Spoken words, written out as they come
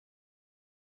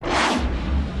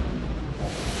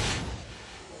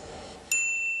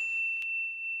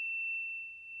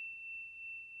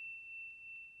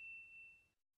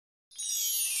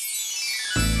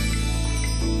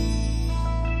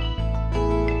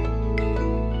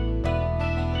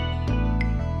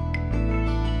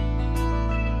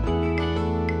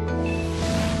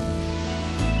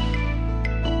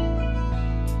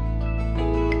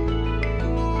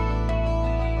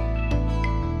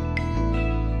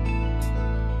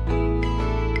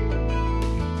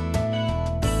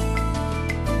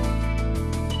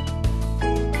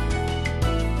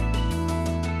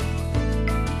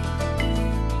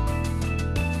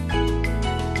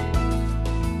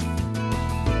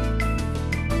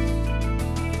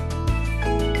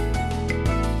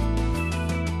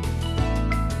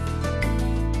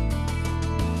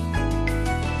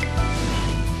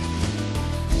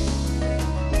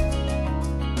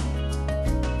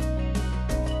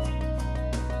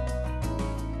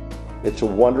It's a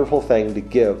wonderful thing to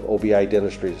give OBI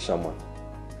dentistry to someone.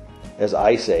 As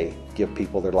I say, give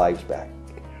people their lives back.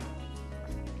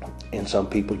 And some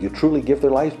people, you truly give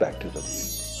their lives back to them.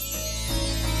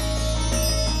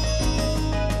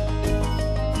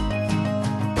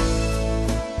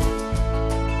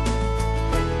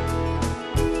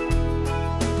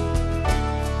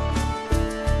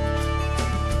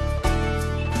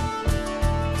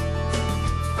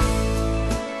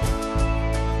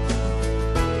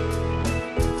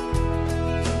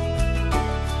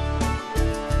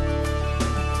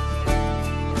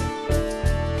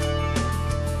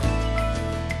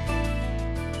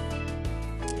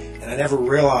 I never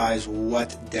realized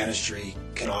what dentistry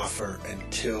can offer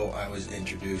until I was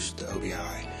introduced to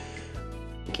OBI.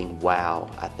 Thinking, wow,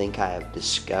 I think I have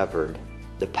discovered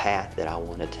the path that I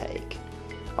want to take.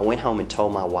 I went home and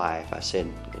told my wife, I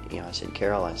said,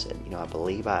 Carol, I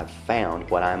believe I've found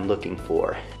what I'm looking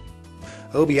for.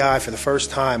 OBI, for the first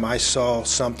time, I saw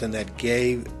something that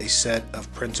gave a set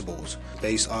of principles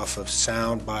based off of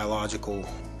sound, biological,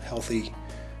 healthy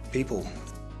people.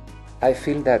 I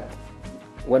feel that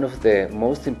one of the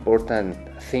most important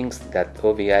things that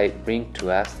OBI brings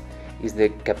to us is the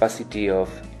capacity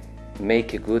of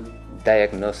make a good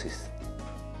diagnosis.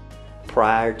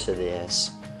 Prior to this,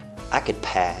 I could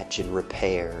patch and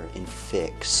repair and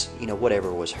fix,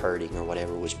 whatever was hurting or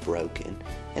whatever was broken,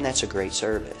 and that's a great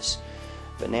service.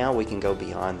 But now we can go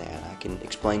beyond that. I can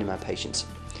explain to my patients,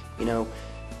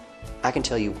 I can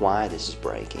tell you why this is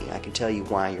breaking. I can tell you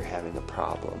why you're having a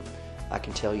problem. I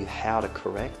can tell you how to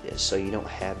correct this so you don't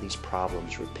have these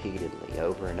problems repeatedly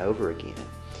over and over again.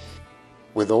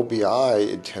 With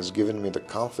OBI, it has given me the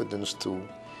confidence to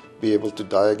be able to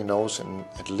diagnose and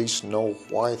at least know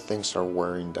why things are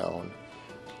wearing down.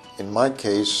 In my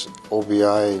case,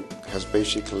 OBI has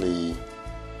basically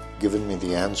given me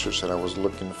the answers that I was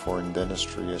looking for in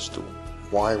dentistry as to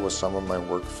why was some of my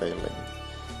work failing.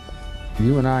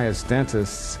 You and I as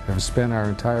dentists have spent our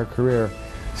entire career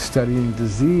studying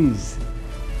disease,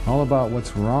 all about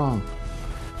what's wrong.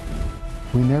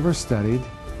 We never studied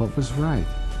what was right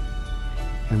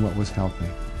and what was healthy.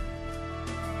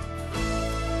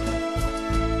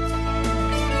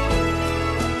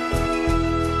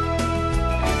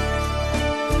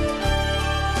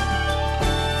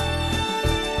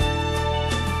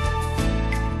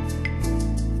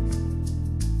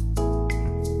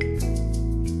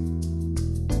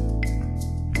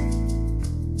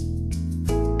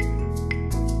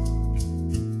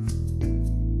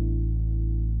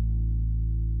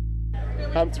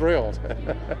 I'm thrilled.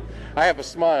 I have a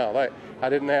smile I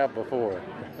didn't have before.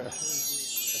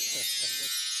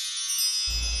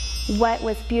 What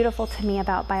was beautiful to me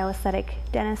about bioesthetic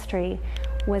dentistry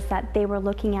was that they were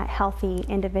looking at healthy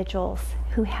individuals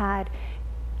who had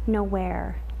no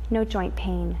wear, no joint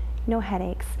pain, no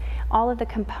headaches, all of the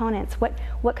components,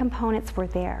 what components were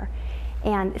there.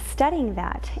 And studying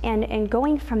that and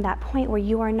going from that point where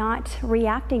you are not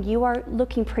reacting, you are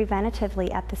looking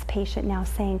preventatively at this patient now,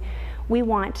 saying, we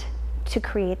want to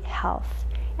create health,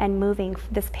 and moving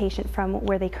this patient from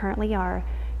where they currently are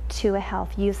to a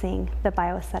health using the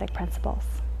bioesthetic principles.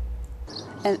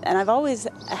 And I've always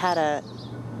had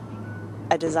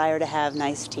a desire to have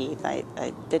nice teeth. I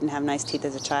didn't have nice teeth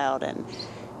as a child, and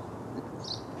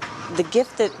the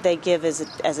gift that they give as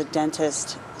a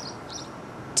dentist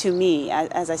to me,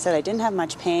 as I said, I didn't have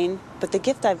much pain, but the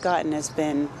gift I've gotten has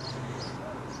been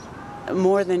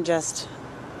more than just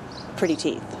pretty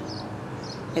teeth.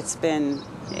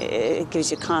 It gives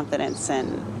you confidence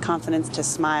and confidence to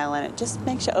smile, and it just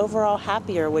makes you overall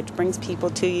happier, which brings people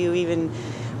to you even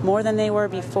more than they were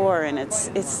before, and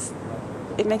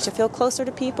it makes you feel closer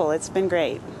to people. It's been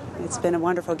great. It's been a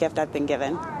wonderful gift I've been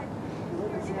given.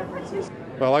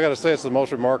 Well, I got to say, it's the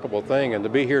most remarkable thing, and to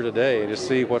be here today and to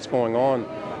see what's going on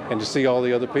and to see all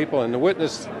the other people and to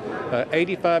witness an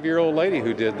 85-year-old lady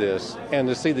who did this and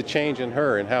to see the change in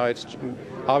her and how it's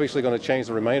obviously going to change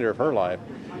the remainder of her life.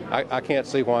 I can't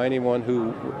see why anyone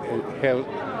who has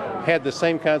had the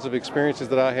same kinds of experiences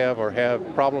that I have or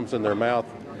have problems in their mouth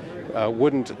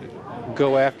wouldn't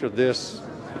go after this,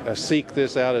 seek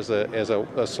this out as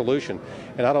a solution.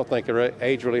 And I don't think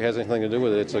age really has anything to do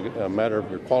with it. It's a matter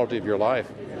of your quality of your life.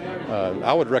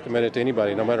 I would recommend it to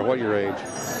anybody, no matter what your age.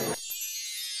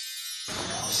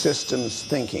 Systems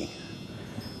thinking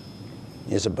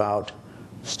is about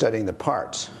studying the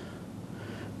parts,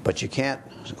 but you can't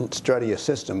study a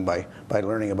system by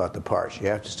learning about the parts. You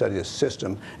have to study the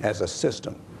system as a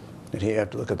system, and you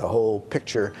have to look at the whole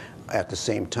picture at the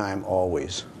same time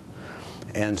always.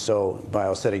 And so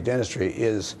bioesthetic dentistry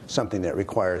is something that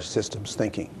requires systems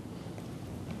thinking.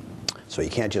 So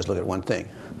you can't just look at one thing.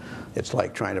 It's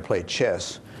like trying to play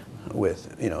chess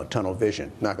with, tunnel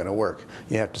vision. Not going to work.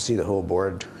 You have to see the whole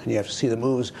board, and you have to see the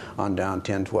moves on down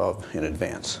 10, 12 in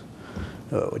advance,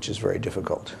 which is very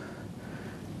difficult.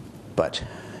 But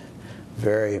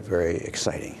very, very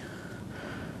exciting,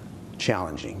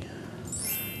 challenging.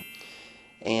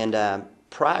 And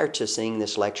prior to seeing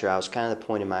this lecture, I was kind of the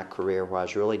point in my career where I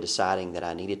was really deciding that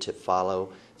I needed to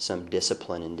follow some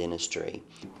discipline in dentistry.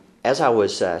 As I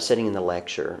was sitting in the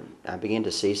lecture, I began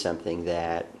to see something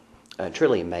that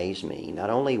truly amazed me. Not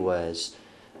only was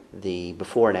the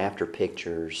before and after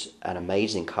pictures an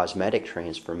amazing cosmetic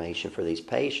transformation for these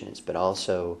patients, but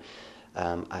also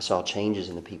I saw changes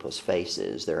in the people's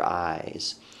faces, their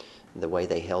eyes, the way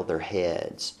they held their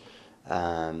heads.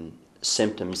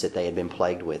 Symptoms that they had been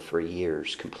plagued with for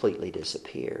years completely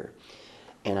disappear.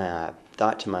 And I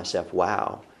thought to myself,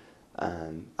 wow,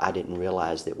 I didn't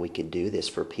realize that we could do this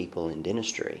for people in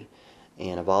dentistry.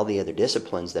 And of all the other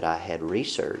disciplines that I had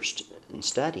researched and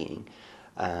studying,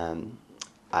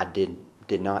 I did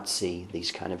not see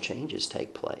these kind of changes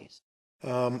take place.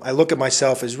 I look at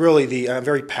myself as really I'm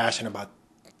very passionate about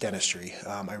dentistry.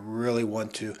 I really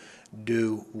want to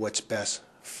do what's best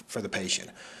for the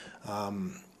patient.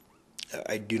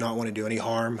 I do not want to do any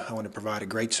harm. I want to provide a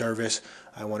great service.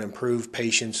 I want to improve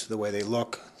patients, the way they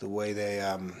look, the way they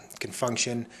can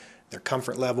function, their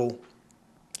comfort level.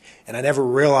 And I never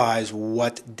realized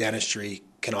what dentistry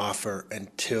can offer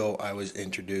until I was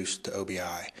introduced to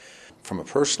OBI. From a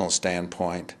personal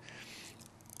standpoint,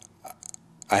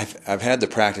 I've had the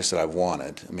practice that I've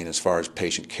wanted. I mean, as far as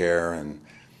patient care and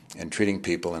treating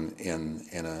people in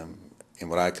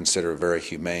what I consider a very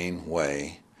humane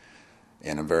way,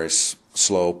 in a very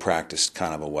slow, practiced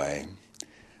kind of a way.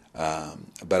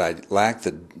 But I lack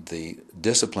the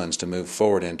disciplines to move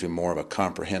forward into more of a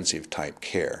comprehensive type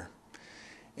care.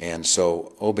 And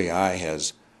so OBI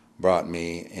has brought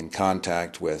me in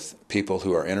contact with people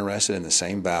who are interested in the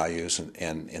same values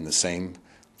and in the same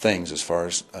things as far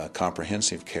as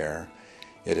comprehensive care.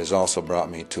 It has also brought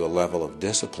me to a level of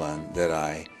discipline that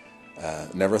I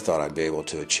never thought I'd be able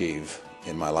to achieve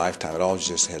in my lifetime. It always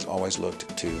just has always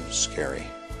looked too scary,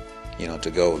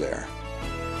 to go there.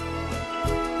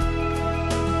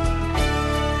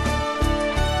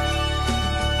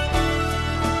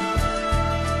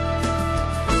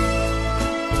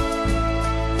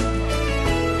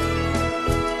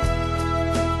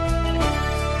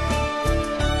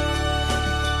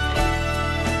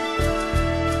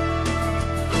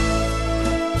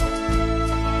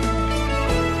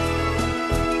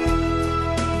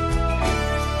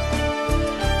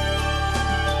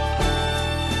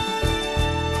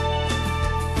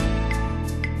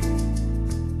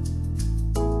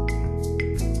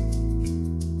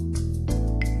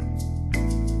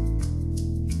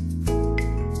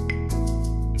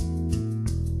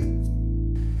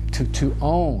 To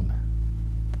own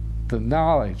the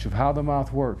knowledge of how the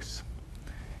mouth works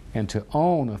and to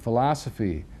own a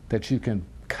philosophy that you can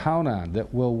count on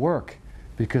that will work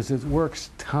because it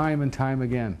works time and time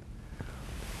again.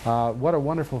 What a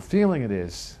wonderful feeling it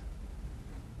is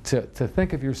to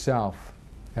think of yourself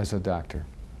as a doctor.